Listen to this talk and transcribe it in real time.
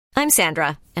I'm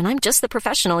Sandra, and I'm just the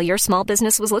professional your small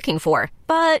business was looking for.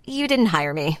 But you didn't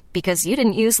hire me because you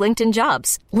didn't use LinkedIn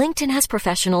Jobs. LinkedIn has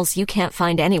professionals you can't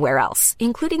find anywhere else,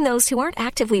 including those who aren't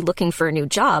actively looking for a new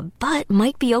job, but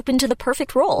might be open to the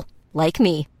perfect role, like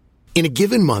me. In a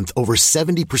given month, over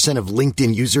 70% of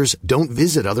LinkedIn users don't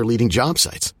visit other leading job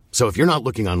sites. So if you're not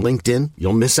looking on LinkedIn,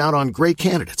 you'll miss out on great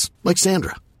candidates like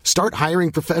Sandra. Start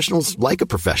hiring professionals like a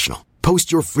professional.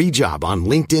 Post your free job on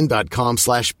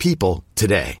linkedin.com/people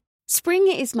today. Spring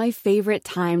is my favorite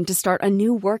time to start a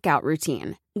new workout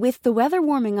routine. With the weather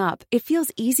warming up, it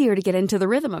feels easier to get into the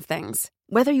rhythm of things.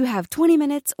 Whether you have 20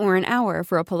 minutes or an hour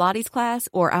for a Pilates class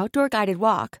or outdoor guided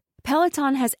walk,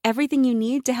 Peloton has everything you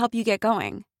need to help you get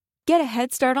going. Get a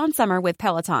head start on summer with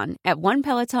Peloton at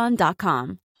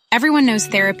onepeloton.com. Everyone knows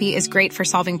therapy is great for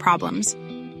solving problems,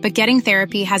 but getting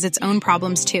therapy has its own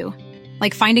problems too,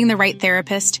 like finding the right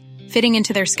therapist, fitting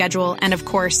into their schedule, and of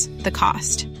course, the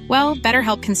cost. Well,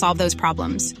 BetterHelp can solve those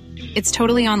problems. It's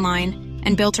totally online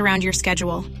and built around your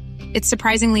schedule. It's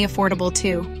surprisingly affordable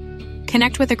too.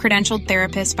 Connect with a credentialed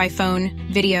therapist by phone,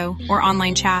 video, or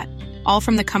online chat, all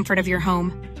from the comfort of your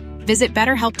home. Visit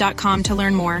BetterHelp.com to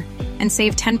learn more and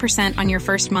save 10% on your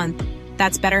first month.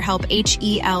 That's BetterHelp,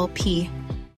 H-E-L-P.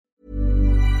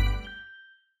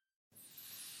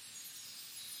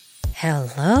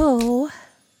 Hello.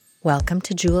 Welcome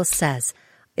to Jules Says.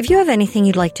 If you have anything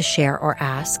you'd like to share or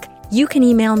ask, you can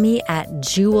email me at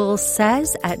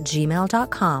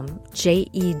julessays@gmail.com.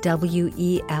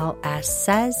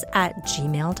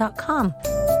 JEWELS@gmail.com.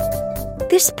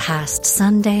 This past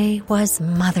Sunday was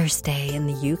Mother's Day in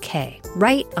the UK,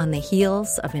 right on the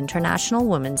heels of International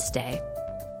Women's Day.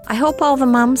 I hope all the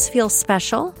mums feel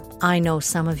special. I know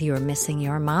some of you are missing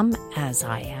your mum, as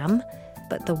I am,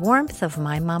 but the warmth of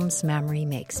my mum's memory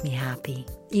makes me happy,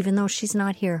 even though she's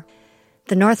not here.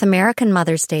 The North American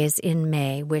Mother's Day is in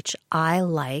May, which I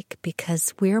like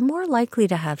because we're more likely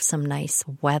to have some nice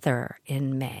weather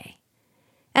in May.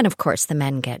 And of course, the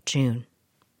men get June.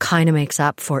 Kind of makes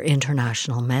up for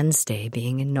International Men's Day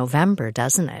being in November,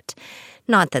 doesn't it?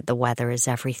 Not that the weather is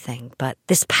everything, but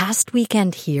this past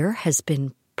weekend here has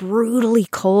been brutally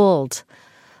cold.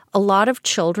 A lot of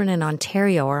children in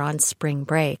Ontario are on spring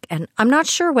break, and I'm not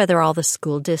sure whether all the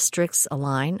school districts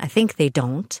align. I think they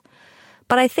don't.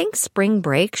 But I think spring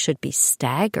break should be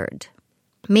staggered.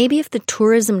 Maybe if the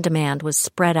tourism demand was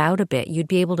spread out a bit, you'd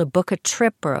be able to book a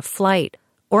trip or a flight,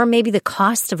 or maybe the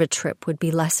cost of a trip would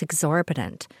be less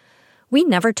exorbitant. We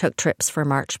never took trips for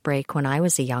March break when I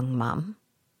was a young mom.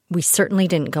 We certainly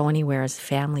didn't go anywhere as a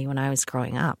family when I was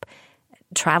growing up.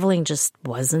 Traveling just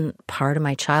wasn't part of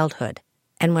my childhood.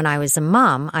 And when I was a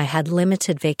mom, I had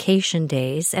limited vacation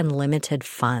days and limited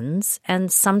funds,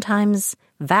 and sometimes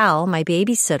Val, my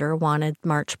babysitter, wanted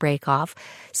March break off,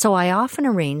 so I often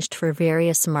arranged for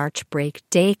various March break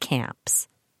day camps.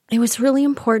 It was really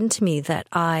important to me that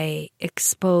I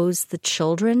expose the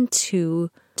children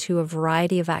to a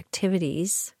variety of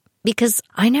activities because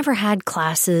I never had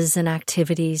classes and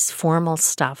activities, formal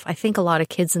stuff. I think a lot of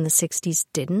kids in the 60s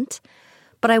didn't.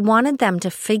 But I wanted them to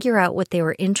figure out what they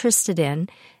were interested in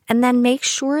and then make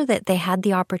sure that they had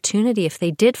the opportunity, if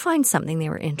they did find something they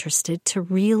were interested, to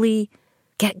really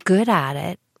get good at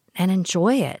it and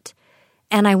enjoy it.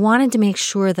 And I wanted to make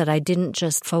sure that I didn't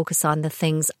just focus on the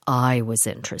things I was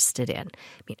interested in.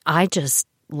 I mean, I just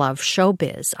love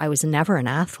showbiz. I was never an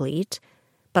athlete,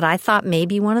 but I thought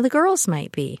maybe one of the girls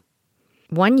might be.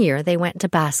 One year they went to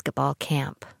basketball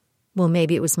camp. Well,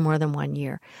 maybe it was more than 1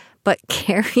 year. But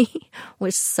Carrie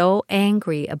was so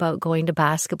angry about going to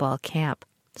basketball camp.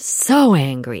 So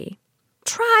angry.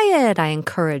 Try it, I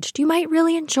encouraged. You might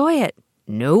really enjoy it.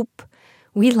 Nope.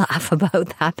 We laugh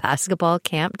about that basketball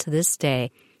camp to this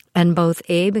day. And both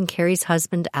Abe and Carrie's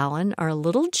husband, Alan, are a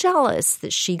little jealous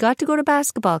that she got to go to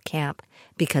basketball camp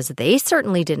because they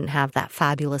certainly didn't have that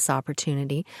fabulous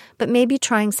opportunity. But maybe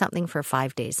trying something for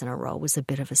 5 days in a row was a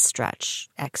bit of a stretch,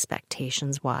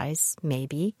 expectations-wise,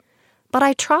 maybe. But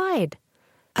I tried.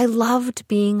 I loved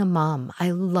being a mom.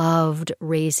 I loved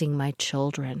raising my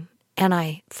children. And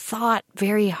I thought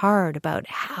very hard about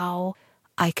how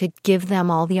I could give them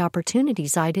all the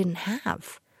opportunities I didn't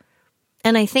have.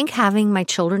 And I think having my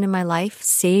children in my life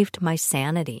saved my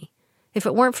sanity. If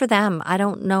it weren't for them, I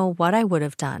don't know what I would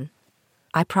have done.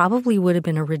 I probably would have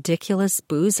been a ridiculous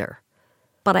boozer.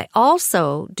 But I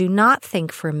also do not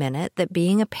think for a minute that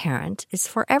being a parent is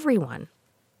for everyone.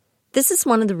 This is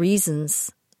one of the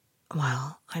reasons,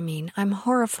 I'm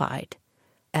horrified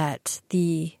at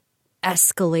the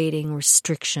escalating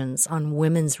restrictions on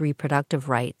women's reproductive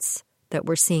rights that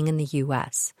we're seeing in the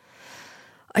U.S.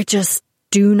 I just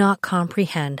do not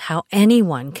comprehend how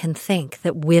anyone can think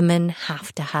that women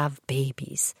have to have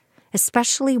babies.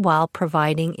 especially while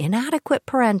providing inadequate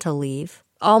parental leave,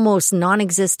 almost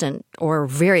non-existent or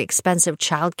very expensive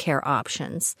childcare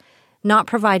options, not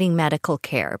providing medical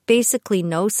care, basically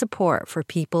no support for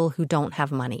people who don't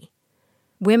have money.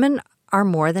 Women are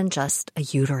more than just a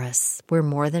uterus. We're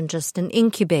more than just an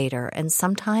incubator, and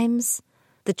sometimes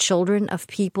the children of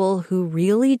people who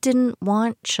really didn't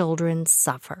want children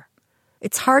suffer.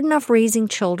 It's hard enough raising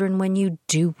children when you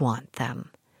do want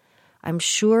them. I'm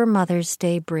sure Mother's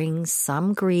Day brings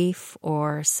some grief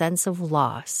or sense of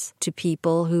loss to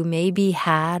people who maybe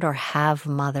had or have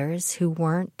mothers who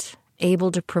weren't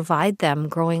able to provide them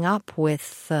growing up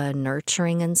with the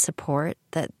nurturing and support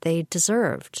that they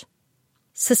deserved.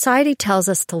 Society tells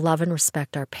us to love and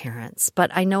respect our parents, but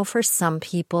I know for some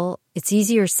people it's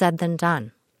easier said than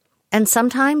done. And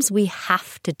sometimes we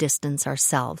have to distance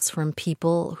ourselves from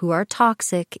people who are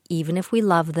toxic, even if we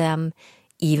love them,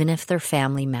 even if they're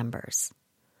family members.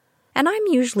 And I'm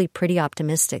usually pretty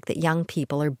optimistic that young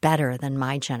people are better than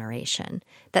my generation,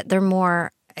 that they're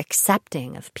more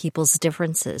accepting of people's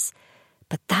differences.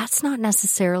 But that's not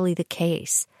necessarily the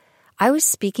case. I was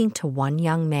speaking to one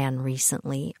young man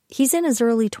recently, he's in his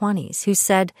early 20s, who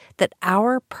said that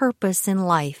our purpose in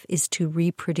life is to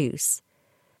reproduce.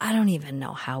 I don't even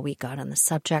know how we got on the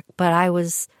subject, but I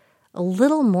was a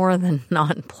little more than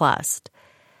nonplussed.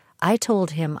 I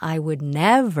told him I would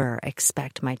never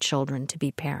expect my children to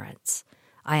be parents.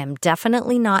 I am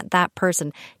definitely not that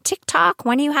person. TikTok,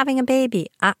 when are you having a baby?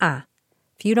 If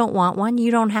you don't want one, you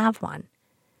don't have one.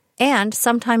 And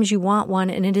sometimes you want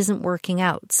one and it isn't working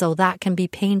out, so that can be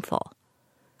painful.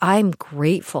 I'm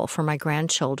grateful for my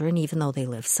grandchildren, even though they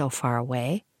live so far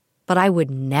away. But I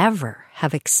would never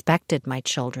have expected my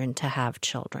children to have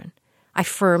children. I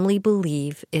firmly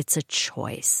believe it's a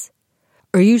choice.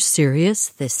 Are you serious?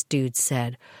 This dude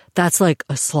said. That's like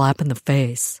a slap in the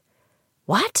face.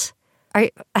 What?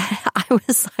 I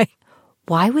was like,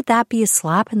 why would that be a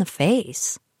slap in the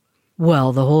face?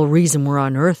 Well, the whole reason we're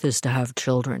on Earth is to have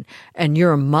children. And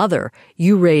you're a mother.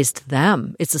 You raised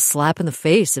them. It's a slap in the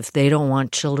face if they don't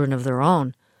want children of their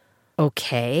own.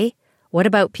 Okay. What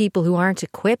about people who aren't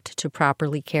equipped to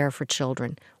properly care for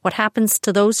children? What happens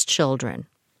to those children?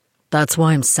 That's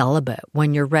why I'm celibate.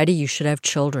 When you're ready, you should have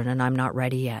children, and I'm not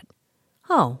ready yet.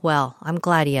 Oh, well, I'm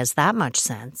glad he has that much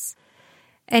sense.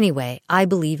 Anyway, I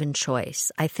believe in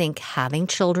choice. I think having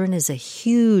children is a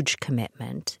huge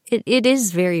commitment. It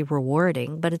is very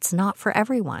rewarding, but it's not for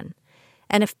everyone.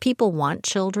 And if people want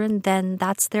children, then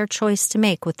that's their choice to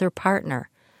make with their partner.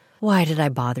 Why did I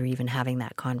bother even having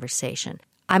that conversation?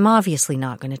 I'm obviously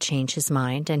not going to change his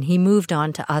mind, and he moved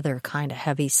on to other kind of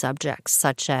heavy subjects,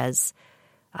 such as,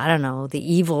 I don't know, the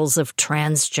evils of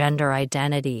transgender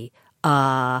identity,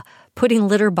 putting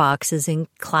litter boxes in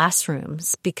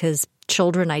classrooms because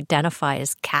children identify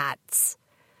as cats.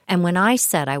 And when I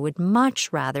said I would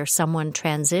much rather someone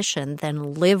transition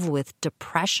than live with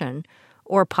depression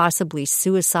or possibly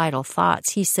suicidal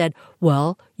thoughts, he said,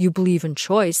 well, you believe in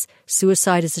choice.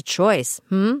 Suicide is a choice.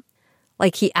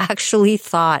 Like he actually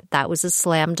thought that was a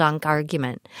slam dunk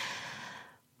argument.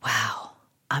 Wow.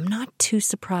 I'm not too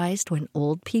surprised when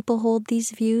old people hold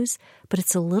these views, but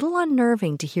it's a little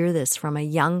unnerving to hear this from a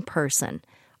young person.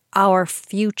 Our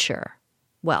future.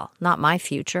 Well, not my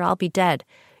future. I'll be dead.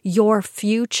 Your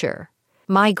future.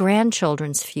 My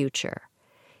grandchildren's future.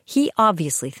 He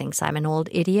obviously thinks I'm an old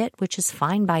idiot, which is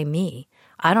fine by me.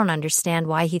 I don't understand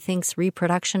why he thinks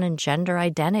reproduction and gender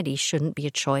identity shouldn't be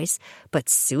a choice, but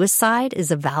suicide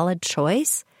is a valid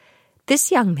choice.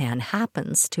 This young man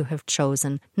happens to have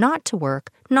chosen not to work,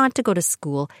 not to go to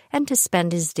school, and to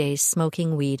spend his days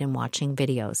smoking weed and watching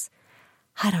videos.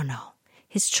 I don't know.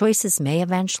 His choices may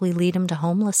eventually lead him to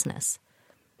homelessness.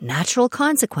 Natural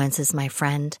consequences, my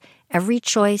friend. Every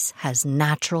choice has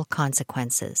natural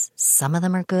consequences. Some of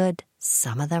them are good,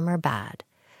 some of them are bad.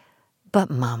 But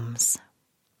mums.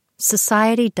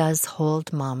 Society does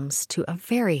hold mums to a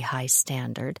very high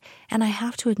standard, and I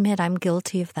have to admit I'm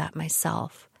guilty of that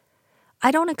myself. I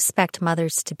don't expect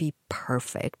mothers to be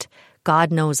perfect.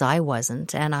 God knows I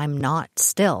wasn't, and I'm not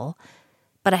still.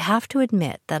 But I have to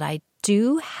admit that I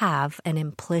do have an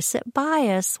implicit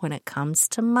bias when it comes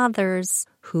to mothers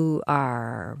who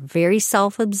are very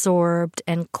self-absorbed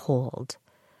and cold.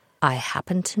 I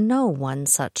happen to know one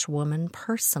such woman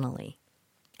personally.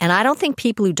 And I don't think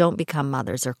people who don't become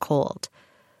mothers are cold.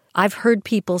 I've heard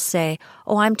people say,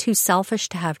 oh, I'm too selfish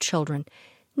to have children.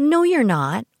 No, you're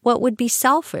not. What would be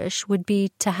selfish would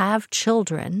be to have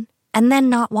children and then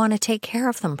not want to take care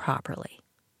of them properly.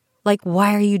 Like,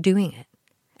 why are you doing it?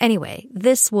 Anyway,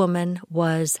 this woman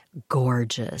was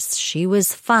gorgeous. She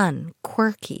was fun,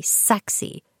 quirky,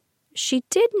 sexy. She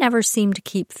did never seem to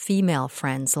keep female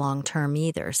friends long-term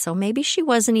either, so maybe she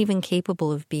wasn't even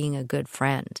capable of being a good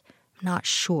friend. I'm not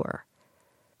sure.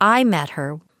 I met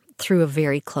her through a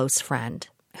very close friend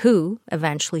who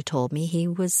eventually told me he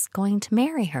was going to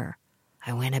marry her.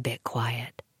 I went a bit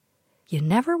quiet. You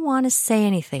never want to say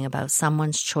anything about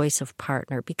someone's choice of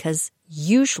partner because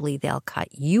usually they'll cut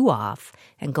you off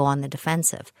and go on the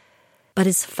defensive. But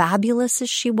as fabulous as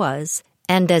she was,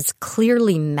 and as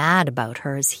clearly mad about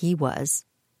her as he was,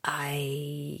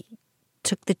 I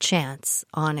took the chance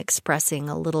on expressing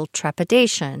a little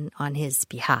trepidation on his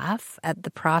behalf at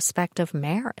the prospect of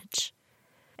marriage.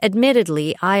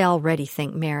 Admittedly, I already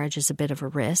think marriage is a bit of a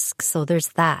risk, so there's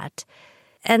that.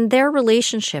 And their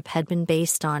relationship had been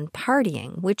based on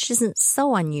partying, which isn't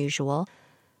so unusual.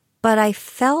 But I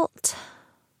felt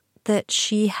that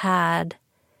she had,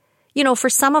 for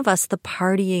some of us, the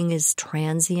partying is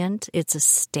transient. It's a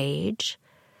stage.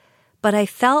 But I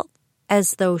felt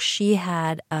as though she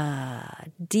had a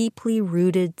deeply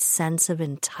rooted sense of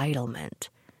entitlement,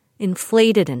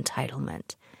 inflated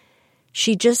entitlement.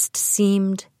 She just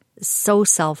seemed so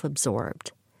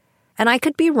self-absorbed. And I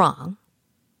could be wrong.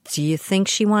 Do you think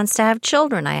she wants to have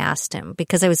children? I asked him,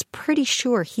 because I was pretty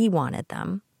sure he wanted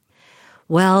them.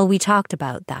 Well, we talked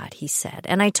about that, he said,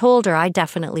 and I told her I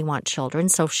definitely want children,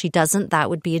 so if she doesn't, that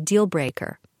would be a deal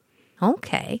breaker.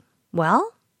 Okay,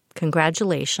 well,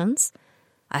 congratulations.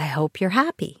 I hope you're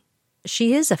happy.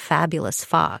 She is a fabulous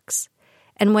fox.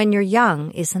 And when you're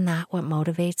young, isn't that what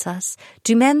motivates us?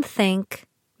 Do men think,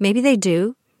 maybe they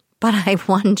do, but I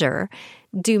wonder,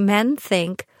 do men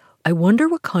think, I wonder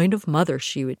what kind of mother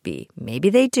she would be? Maybe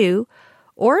they do.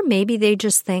 Or maybe they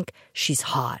just think, she's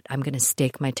hot, I'm going to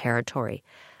stake my territory.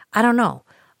 I don't know.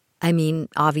 I mean,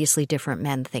 obviously different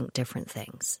men think different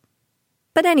things.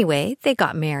 But anyway, they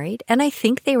got married, and I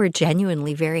think they were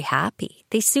genuinely very happy.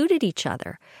 They suited each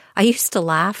other. I used to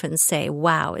laugh and say,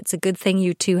 wow, it's a good thing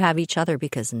you two have each other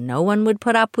because no one would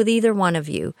put up with either one of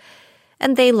you.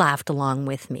 And they laughed along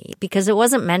with me because it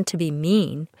wasn't meant to be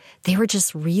mean. They were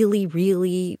just really,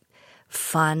 really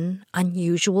fun,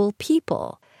 unusual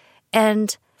people.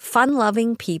 And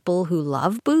fun-loving people who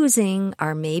love boozing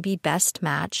are maybe best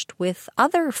matched with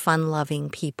other fun-loving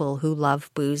people who love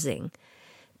boozing.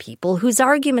 People whose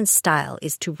argument style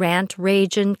is to rant,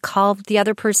 rage, and call the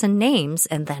other person names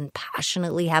and then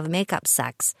passionately have makeup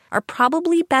sex are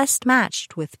probably best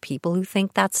matched with people who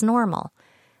think that's normal.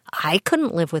 I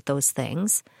couldn't live with those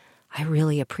things. I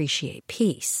really appreciate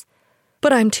peace.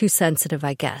 But I'm too sensitive,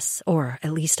 I guess, or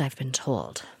at least I've been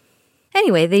told.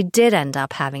 Anyway, they did end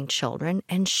up having children,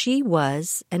 and she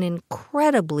was an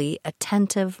incredibly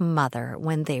attentive mother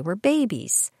when they were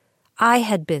babies. I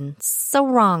had been so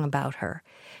wrong about her.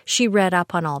 She read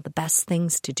up on all the best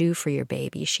things to do for your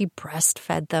baby. She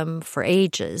breastfed them for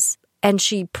ages, and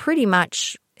she pretty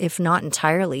much, if not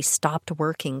entirely, stopped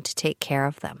working to take care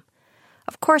of them.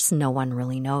 Of course, no one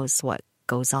really knows what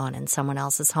goes on in someone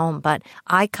else's home, but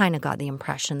I kind of got the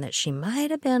impression that she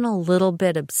might have been a little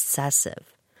bit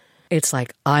obsessive. It's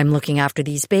like, I'm looking after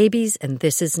these babies, and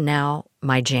this is now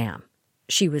my jam.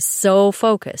 She was so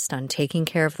focused on taking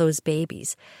care of those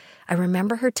babies. I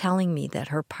remember her telling me that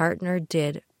her partner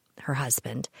her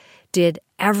husband, did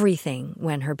everything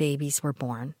when her babies were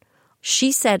born.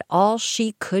 She said all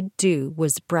she could do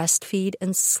was breastfeed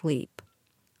and sleep.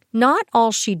 Not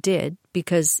all she did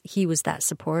because he was that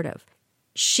supportive.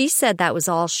 She said that was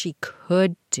all she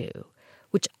could do,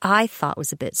 which I thought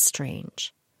was a bit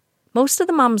strange. Most of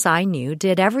the moms I knew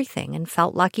did everything and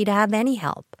felt lucky to have any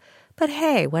help. But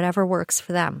hey, whatever works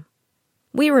for them.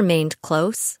 We remained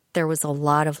close. There was a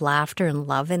lot of laughter and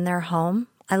love in their home.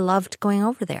 I loved going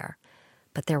over there.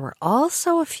 But there were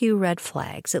also a few red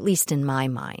flags, at least in my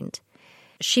mind.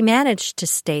 She managed to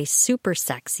stay super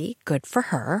sexy, good for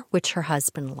her, which her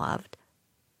husband loved.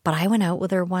 But I went out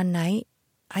with her one night.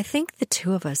 I think the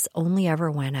two of us only ever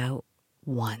went out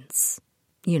once.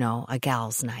 A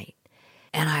gal's night.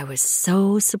 And I was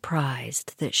so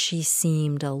surprised that she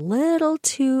seemed a little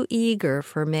too eager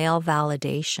for male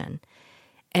validation.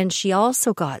 And she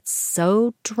also got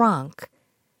so drunk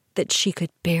that she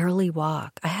could barely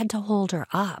walk. I had to hold her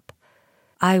up.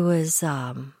 I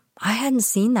hadn't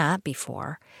seen that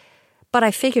before, but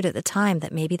I figured at the time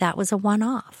that maybe that was a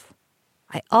one-off.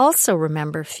 I also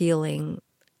remember feeling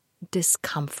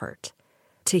discomfort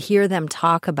to hear them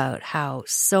talk about how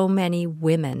so many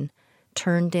women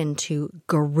turned into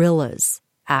gorillas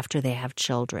after they have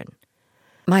children.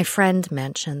 My friend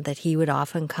mentioned that he would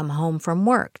often come home from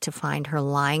work to find her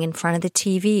lying in front of the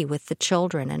TV with the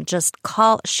children and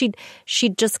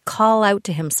she'd just call out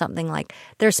to him something like,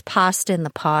 there's pasta in the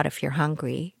pot if you're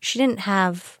hungry. She didn't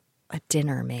have a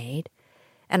dinner made.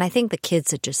 And I think the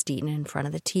kids had just eaten in front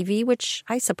of the TV, which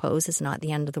I suppose is not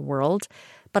the end of the world.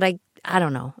 But I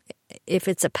don't know. If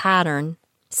it's a pattern,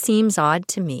 seems odd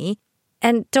to me.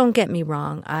 And don't get me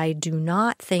wrong, I do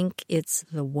not think it's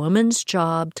the woman's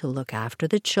job to look after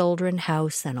the children,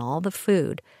 house, and all the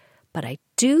food. But I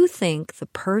do think the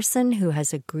person who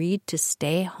has agreed to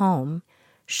stay home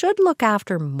should look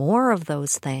after more of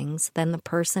those things than the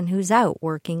person who's out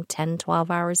working 10,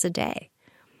 12 hours a day.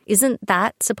 Isn't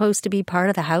that supposed to be part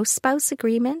of the house spouse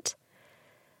agreement?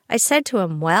 I said to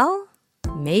him, well,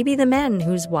 maybe the men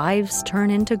whose wives turn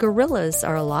into gorillas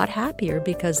are a lot happier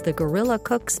because the gorilla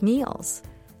cooks meals.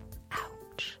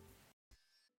 Ouch.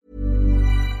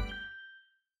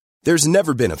 There's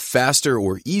never been a faster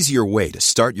or easier way to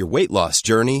start your weight loss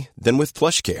journey than with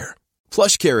PlushCare.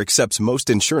 PlushCare accepts most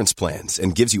insurance plans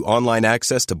and gives you online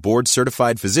access to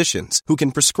board-certified physicians who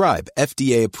can prescribe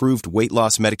FDA-approved weight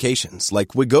loss medications like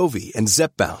Wegovy and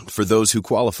Zepbound for those who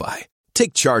qualify.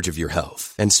 Take charge of your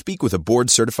health and speak with a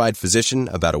board-certified physician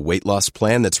about a weight loss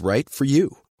plan that's right for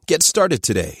you. Get started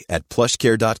today at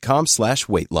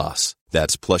plushcare.com/weight-loss.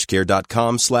 That's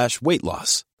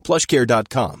plushcare.com/weight-loss.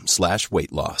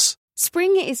 plushcare.com/weight-loss.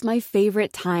 Spring is my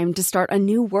favorite time to start a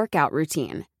new workout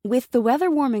routine. With the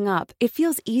weather warming up, it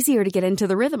feels easier to get into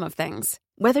the rhythm of things.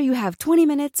 Whether you have 20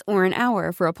 minutes or an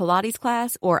hour for a Pilates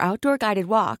class or outdoor guided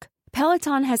walk,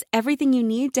 Peloton has everything you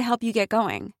need to help you get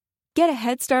going. Get a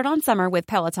head start on summer with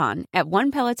Peloton at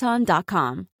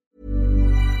onepeloton.com.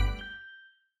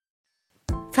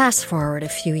 Fast forward a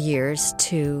few years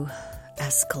to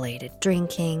escalated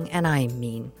drinking, and I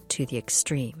mean to the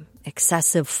extreme.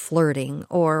 Excessive flirting,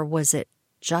 or was it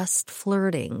just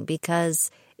flirting? Because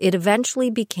it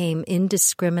eventually became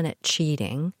indiscriminate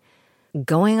cheating,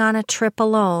 going on a trip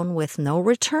alone with no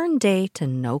return date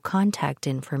and no contact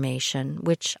information,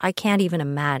 which I can't even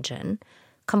imagine,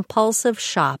 compulsive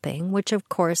shopping, which of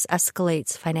course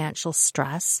escalates financial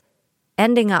stress,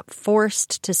 ending up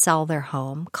forced to sell their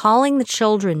home, calling the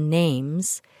children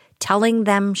names, telling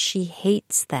them she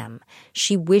hates them,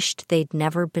 she wished they'd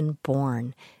never been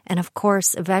born, and of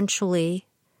course, eventually,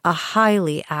 a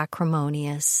highly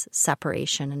acrimonious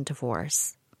separation and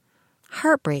divorce.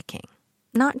 Heartbreaking,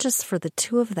 not just for the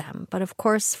two of them, but of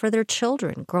course for their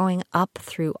children growing up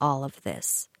through all of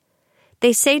this.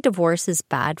 They say divorce is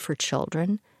bad for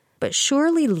children, but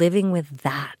surely living with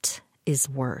that is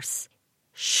worse.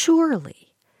 Surely.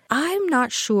 I'm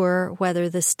not sure whether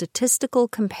the statistical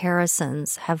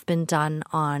comparisons have been done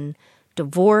on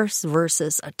divorce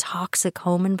versus a toxic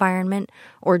home environment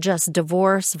or just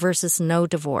divorce versus no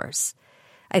divorce.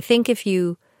 I think if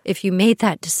you made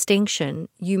that distinction,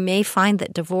 you may find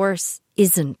that divorce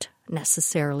isn't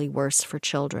necessarily worse for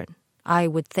children, I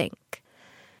would think.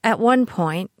 At one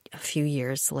point, a few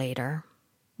years later,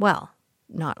 well,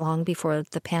 not long before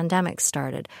the pandemic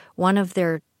started, one of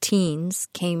their teens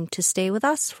came to stay with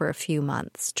us for a few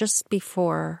months,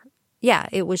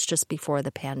 it was just before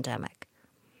the pandemic.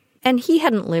 And he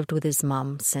hadn't lived with his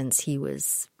mom since he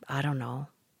was,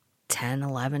 10,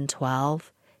 11,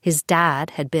 12. His dad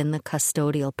had been the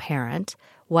custodial parent,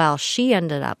 while she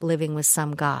ended up living with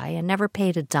some guy and never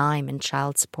paid a dime in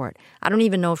child support. I don't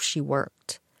even know if she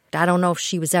worked. I don't know if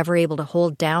she was ever able to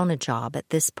hold down a job at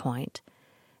this point.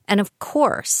 And of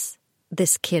course,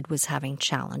 this kid was having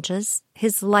challenges.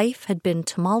 His life had been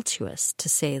tumultuous, to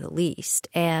say the least,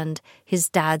 and his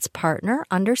dad's partner,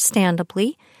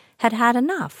 understandably, had had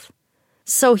enough.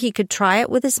 So he could try it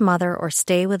with his mother or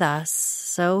stay with us,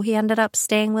 so he ended up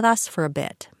staying with us for a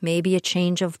bit. Maybe a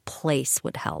change of place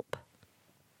would help.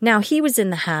 Now, he was in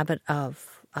the habit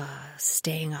of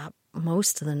staying up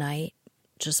most of the night,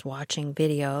 just watching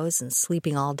videos and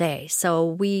sleeping all day. So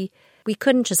we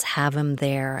couldn't just have him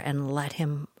there and let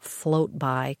him float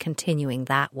by continuing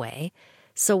that way.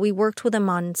 So we worked with him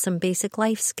on some basic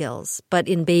life skills, but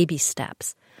in baby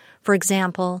steps. For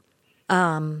example,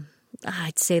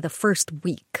 I'd say the first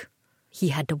week, he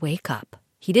had to wake up.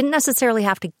 He didn't necessarily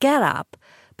have to get up,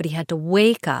 but he had to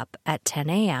wake up at 10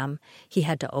 a.m. He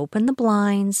had to open the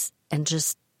blinds and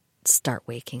just start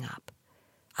waking up.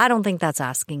 I don't think that's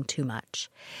asking too much.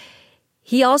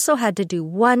 He also had to do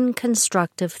one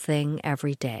constructive thing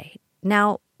every day.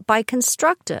 Now, by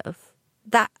constructive,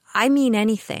 that I mean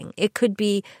anything. It could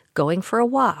be going for a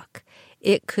walk.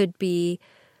 It could be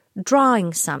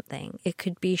drawing something. It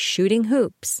could be shooting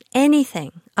hoops.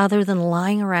 Anything other than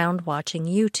lying around watching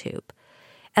YouTube.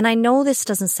 And I know this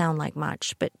doesn't sound like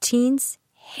much, but teens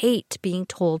hate being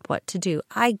told what to do.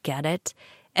 I get it.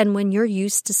 And when you're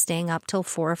used to staying up till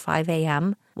 4 or 5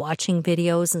 a.m., watching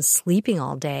videos and sleeping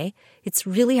all day, it's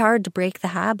really hard to break the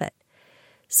habit.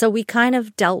 So we kind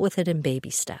of dealt with it in baby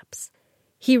steps.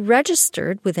 He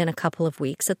registered within a couple of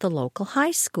weeks at the local high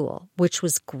school, which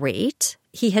was great.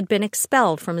 He had been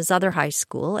expelled from his other high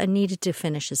school and needed to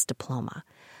finish his diploma.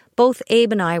 Both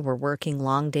Abe and I were working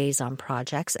long days on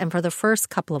projects, and for the first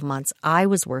couple of months, I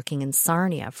was working in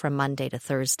Sarnia from Monday to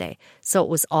Thursday, so it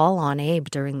was all on Abe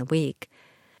during the week.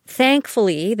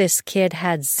 Thankfully, this kid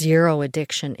had zero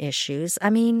addiction issues. I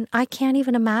mean, I can't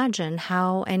even imagine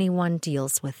how anyone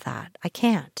deals with that. I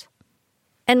can't.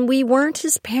 And we weren't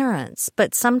his parents,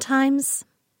 but sometimes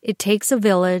it takes a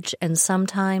village, and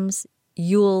sometimes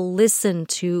you'll listen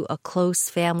to a close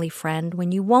family friend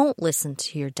when you won't listen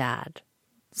to your dad.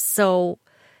 So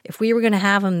if we were going to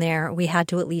have him there, we had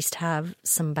to at least have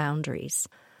some boundaries.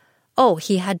 Oh,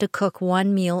 he had to cook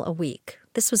 1 meal a week.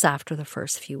 This was after the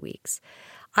first few weeks.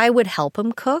 I would help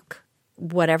him cook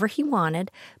whatever he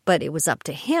wanted, but it was up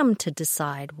to him to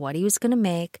decide what he was going to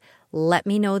make, let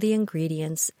me know the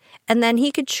ingredients, and then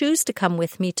he could choose to come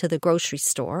with me to the grocery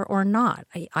store or not.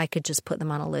 I could just put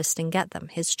them on a list and get them,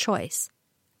 his choice.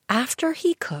 After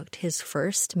he cooked his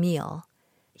first meal,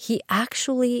 he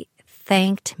actually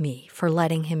thanked me for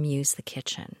letting him use the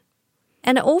kitchen.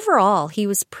 And overall, he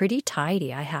was pretty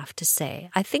tidy, I have to say.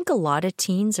 I think a lot of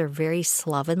teens are very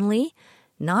slovenly.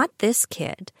 Not this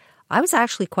kid. I was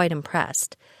actually quite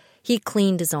impressed. He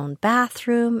cleaned his own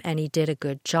bathroom, and he did a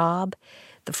good job.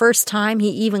 The first time, he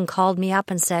even called me up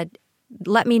and said,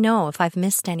 let me know if I've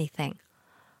missed anything.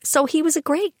 So he was a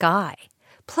great guy.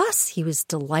 Plus, he was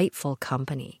delightful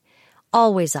company.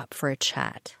 Always up for a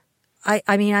chat. I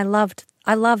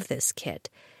love this kid.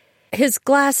 His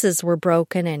glasses were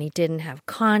broken and he didn't have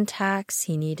contacts.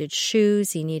 He needed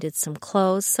shoes. He needed some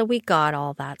clothes. So we got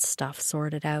all that stuff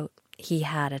sorted out. He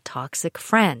had a toxic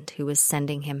friend who was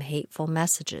sending him hateful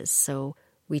messages. So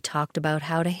we talked about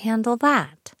how to handle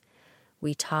that.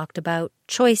 We talked about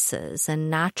choices and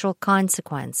natural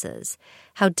consequences,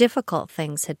 how difficult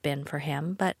things had been for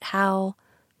him, but how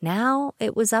now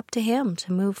it was up to him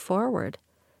to move forward.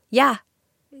 Yeah,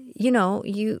 you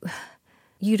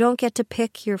don't get to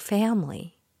pick your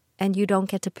family, and you don't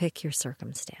get to pick your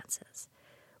circumstances.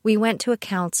 We went to a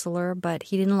counselor, but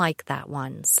he didn't like that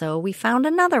one, so we found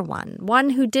another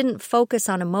one who didn't focus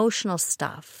on emotional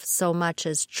stuff so much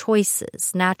as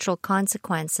choices, natural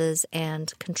consequences,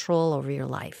 and control over your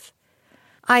life.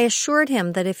 I assured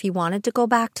him that if he wanted to go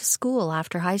back to school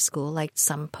after high school, like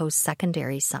some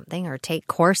post-secondary something, or take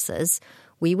courses,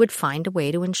 we would find a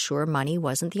way to ensure money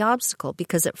wasn't the obstacle,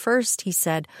 because at first he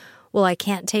said, well, I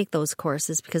can't take those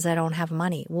courses because I don't have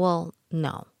money. Well,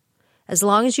 no. As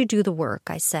long as you do the work,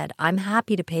 I said, I'm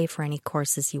happy to pay for any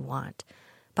courses you want,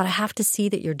 but I have to see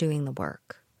that you're doing the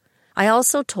work. I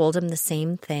also told him the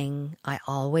same thing I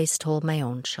always told my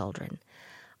own children.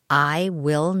 I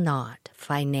will not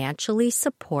financially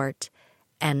support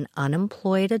an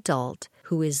unemployed adult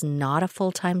who is not a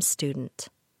full-time student.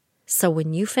 So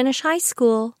when you finish high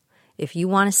school, if you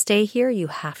want to stay here, you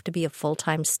have to be a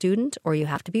full-time student or you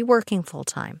have to be working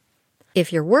full-time.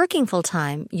 If you're working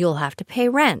full-time, you'll have to pay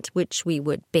rent, which we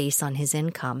would base on his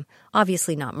income,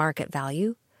 obviously not market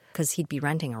value, because he'd be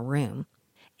renting a room,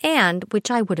 and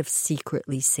which I would have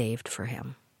secretly saved for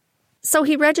him. So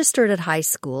he registered at high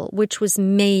school, which was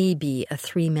maybe a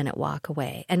 3-minute walk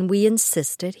away, and we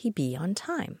insisted he be on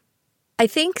time. I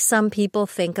think some people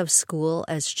think of school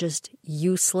as just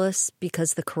useless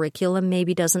because the curriculum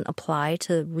maybe doesn't apply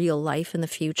to real life in the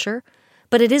future,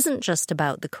 but it isn't just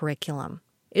about the curriculum.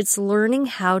 It's learning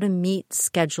how to meet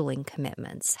scheduling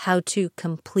commitments, how to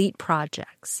complete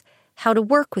projects, how to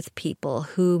work with people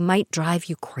who might drive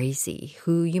you crazy,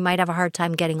 who you might have a hard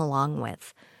time getting along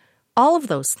with. All of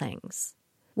those things.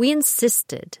 We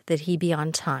insisted that he be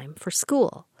on time for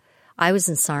school. I was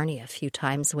in Sarnia a few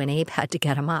times when Abe had to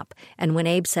get him up, and when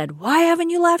Abe said, "Why haven't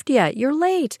you left yet? You're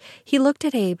late," he looked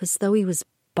at Abe as though he was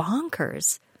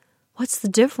bonkers. "What's the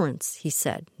difference?" he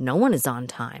said. "No one is on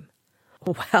time."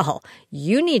 "Well,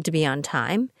 you need to be on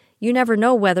time. You never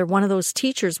know whether one of those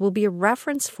teachers will be a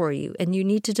reference for you, and you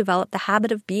need to develop the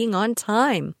habit of being on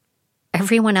time."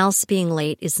 Everyone else being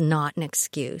late is not an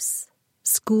excuse.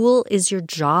 School is your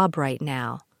job right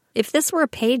now. If this were a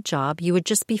paid job, you would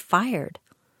just be fired.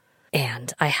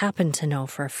 And I happen to know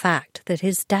for a fact that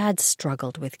his dad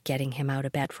struggled with getting him out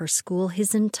of bed for school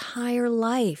his entire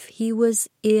life. He was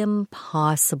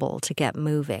impossible to get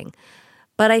moving.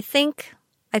 But I think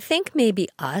maybe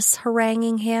us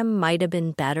haranguing him might have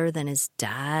been better than his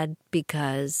dad,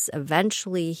 because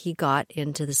eventually he got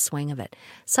into the swing of it.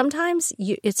 Sometimes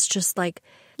it's just like,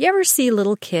 you ever see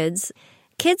little kids?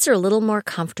 Kids are a little more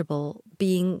comfortable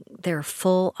being their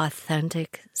full,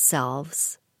 authentic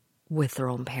selves with their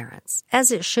own parents,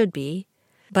 as it should be.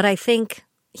 But I think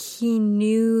he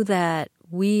knew that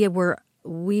we were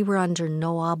we were under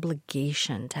no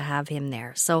obligation to have him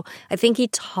there. So I think he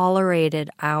tolerated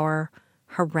our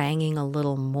haranguing a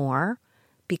little more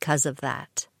because of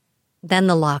that. Then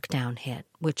the lockdown hit,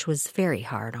 which was very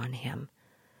hard on him.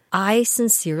 I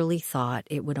sincerely thought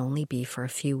it would only be for a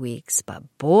few weeks, but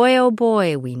boy, oh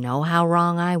boy, we know how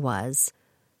wrong I was.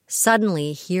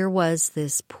 Suddenly, here was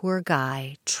this poor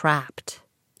guy trapped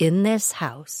in this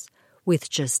house with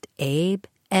just Abe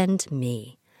and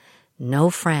me. No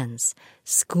friends,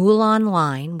 school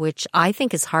online, which I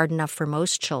think is hard enough for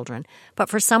most children, but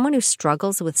for someone who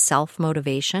struggles with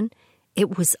self-motivation,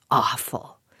 it was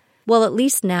awful. Well, at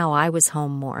least now I was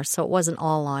home more, so it wasn't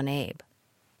all on Abe.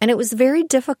 And it was very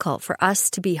difficult for us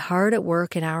to be hard at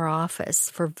work in our office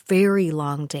for very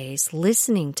long days,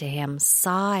 listening to him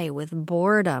sigh with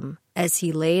boredom as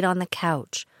he laid on the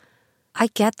couch. I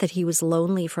get that he was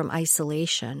lonely from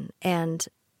isolation, and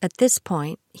at this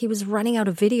point, he was running out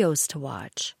of videos to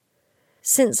watch.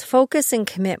 Since focus and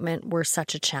commitment were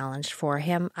such a challenge for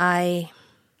him, I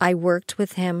worked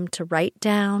with him to write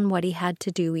down what he had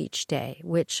to do each day,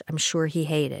 which I'm sure he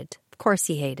hated. Of course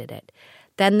he hated it.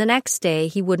 Then the next day,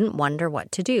 he wouldn't wonder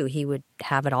what to do. He would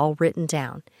have it all written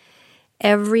down.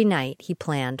 Every night, he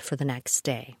planned for the next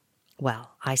day.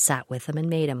 Well, I sat with him and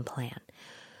made him plan.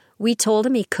 We told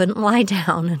him he couldn't lie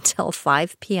down until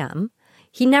 5 p.m.,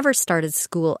 He never started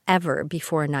school ever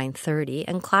before 9:30,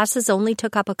 and classes only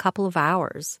took up a couple of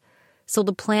hours. So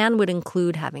the plan would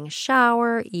include having a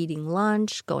shower, eating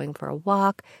lunch, going for a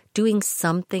walk, doing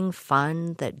something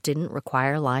fun that didn't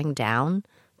require lying down,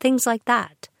 things like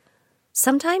that.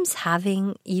 Sometimes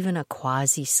having even a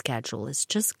quasi-schedule is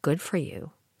just good for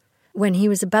you. When he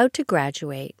was about to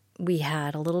graduate, we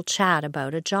had a little chat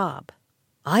about a job.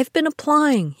 "I've been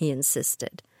applying," he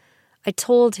insisted. I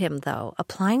told him, though,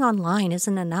 applying online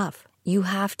isn't enough. You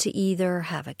have to either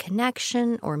have a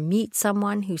connection or meet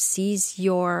someone who sees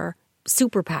your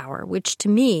superpower, which to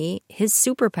me, his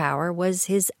superpower was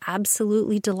his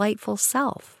absolutely delightful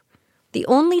self. The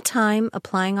only time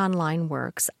applying online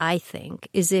works, I think,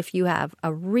 is if you have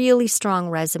a really strong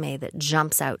resume that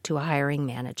jumps out to a hiring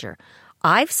manager.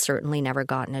 I've certainly never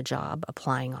gotten a job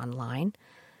applying online.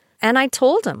 And I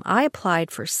told him I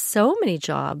applied for so many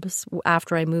jobs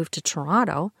after I moved to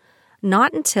Toronto.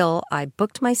 Not until I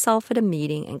booked myself at a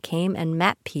meeting and came and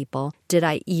met people did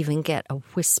I even get a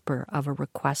whisper of a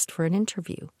request for an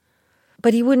interview.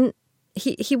 But he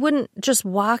wouldn't just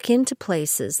walk into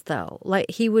places, though.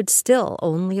 Like, he would still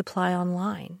only apply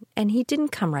online. And he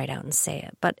didn't come right out and say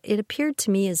it, but it appeared to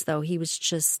me as though he was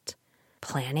just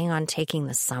planning on taking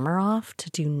the summer off to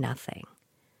do nothing.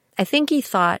 I think he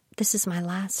thought, this is my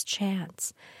last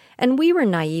chance. And we were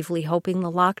naively hoping the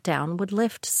lockdown would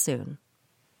lift soon.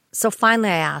 So finally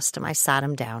I sat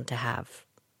him down to have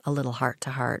a little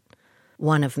heart-to-heart,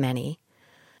 one of many.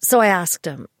 So I asked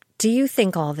him, do you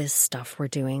think all this stuff we're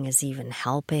doing is even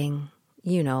helping?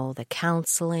 You know, the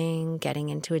counseling, getting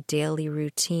into a daily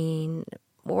routine,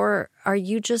 or are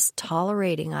you just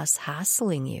tolerating us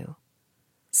hassling you?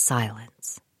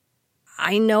 Silence.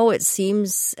 I know it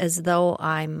seems as though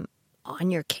I'm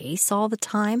on your case all the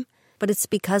time, but it's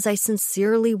because I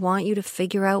sincerely want you to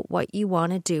figure out what you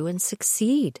want to do and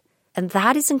succeed. And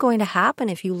that isn't going to happen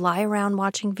if you lie around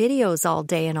watching videos all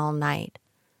day and all night.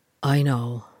 I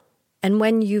know. And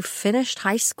when you've finished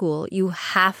high school, you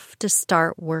have to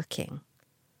start working.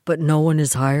 But no one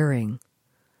is hiring.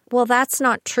 Well, that's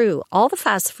not true. All the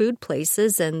fast food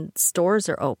places and stores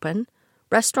are open.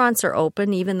 Restaurants are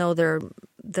open, even though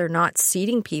they're not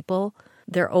seating people.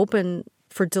 They're open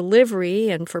for delivery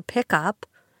and for pickup.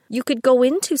 You could go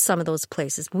into some of those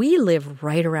places. We live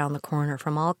right around the corner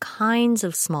from all kinds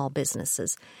of small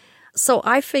businesses. So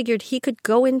I figured he could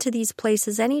go into these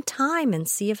places any time and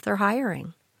see if they're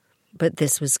hiring. But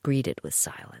this was greeted with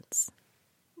silence.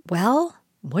 Well,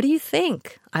 what do you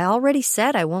think? I already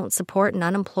said I won't support an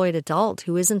unemployed adult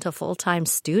who isn't a full-time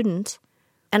student.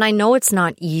 And I know it's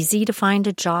not easy to find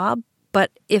a job,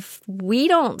 but if we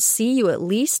don't see you at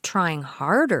least trying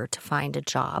harder to find a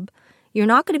job, you're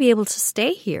not going to be able to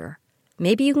stay here.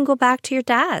 Maybe you can go back to your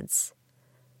dad's.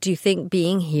 Do you think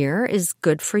being here is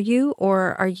good for you,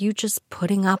 or are you just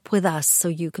putting up with us so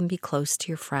you can be close to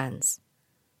your friends?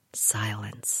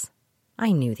 Silence.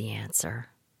 I knew the answer.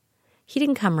 He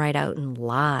didn't come right out and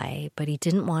lie, but he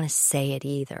didn't want to say it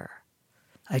either.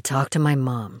 I talked to my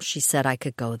mom. She said I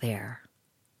could go there.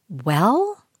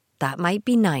 Well, that might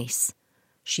be nice.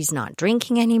 She's not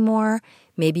drinking anymore.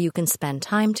 Maybe you can spend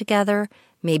time together.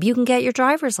 Maybe you can get your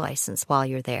driver's license while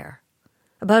you're there.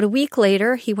 About a week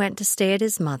later, he went to stay at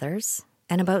his mother's,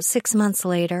 and about 6 months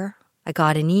later, I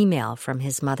got an email from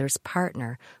his mother's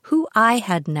partner, who I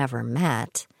had never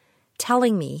met,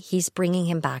 telling me he's bringing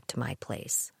him back to my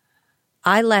place.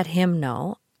 I let him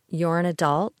know, you're an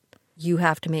adult, you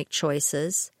have to make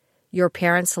choices, your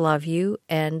parents love you,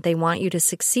 and they want you to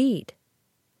succeed.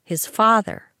 His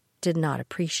father did not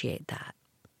appreciate that.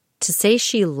 To say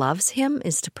she loves him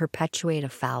is to perpetuate a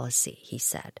fallacy, he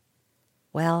said.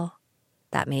 Well,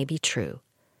 that may be true,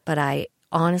 but I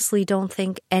honestly don't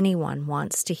think anyone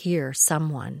wants to hear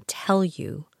someone tell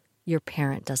you your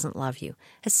parent doesn't love you,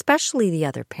 especially the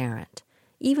other parent,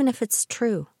 even if it's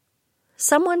true.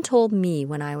 Someone told me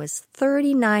when I was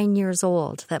 39 years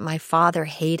old that my father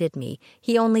hated me.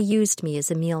 He only used me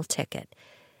as a meal ticket.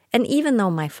 And even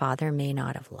though my father may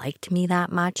not have liked me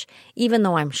that much, even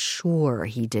though I'm sure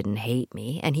he didn't hate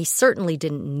me, and he certainly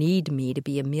didn't need me to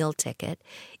be a meal ticket,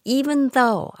 even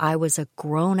though I was a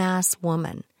grown-ass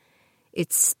woman,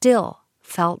 it still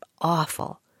felt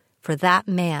awful for that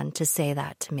man to say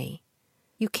that to me.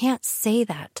 You can't say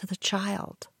that to the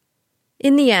child.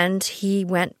 In the end, he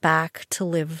went back to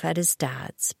live at his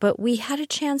dad's, but we had a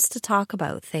chance to talk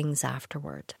about things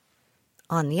afterward.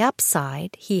 On the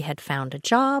upside, he had found a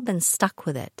job and stuck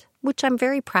with it, which I'm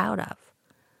very proud of.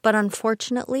 But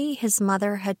unfortunately, his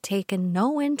mother had taken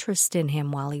no interest in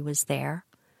him while he was there.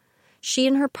 She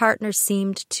and her partner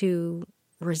seemed to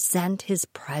resent his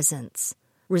presence,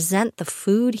 resent the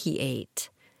food he ate.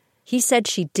 He said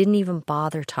she didn't even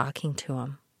bother talking to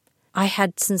him. I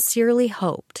had sincerely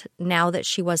hoped, now that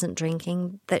she wasn't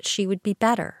drinking, that she would be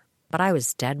better, but I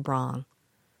was dead wrong.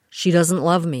 She doesn't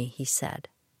love me, he said.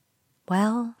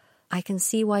 Well, I can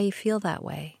see why you feel that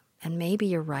way, and maybe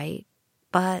you're right,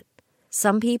 but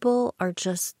some people are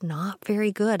just not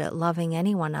very good at loving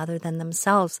anyone other than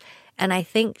themselves, and I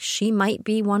think she might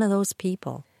be one of those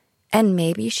people. And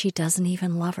maybe she doesn't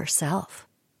even love herself.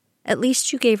 At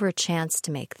least you gave her a chance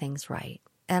to make things right,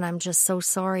 and I'm just so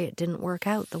sorry it didn't work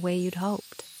out the way you'd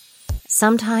hoped.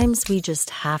 Sometimes we just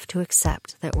have to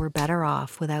accept that we're better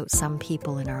off without some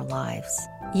people in our lives,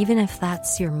 even if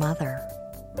that's your mother.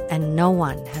 And no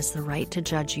one has the right to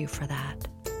judge you for that.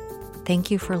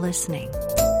 Thank you for listening.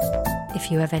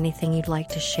 If you have anything you'd like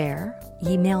to share,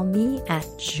 email me at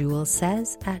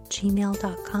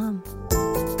julessays@gmail.com.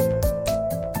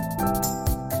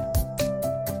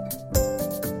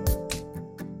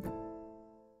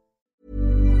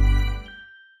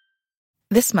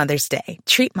 This Mother's Day,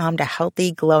 treat mom to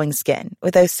healthy, glowing skin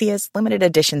with Osea's limited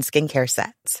edition skincare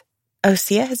sets.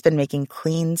 Osea has been making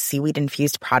clean,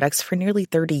 seaweed-infused products for nearly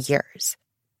 30 years.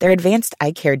 Their advanced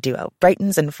eye care duo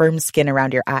brightens and firms skin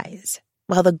around your eyes,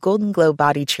 while the Golden Glow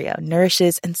Body Trio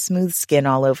nourishes and smooths skin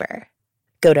all over.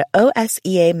 Go to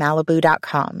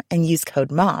OSEAMalibu.com and use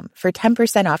code MOM for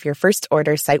 10% off your first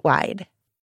order site-wide.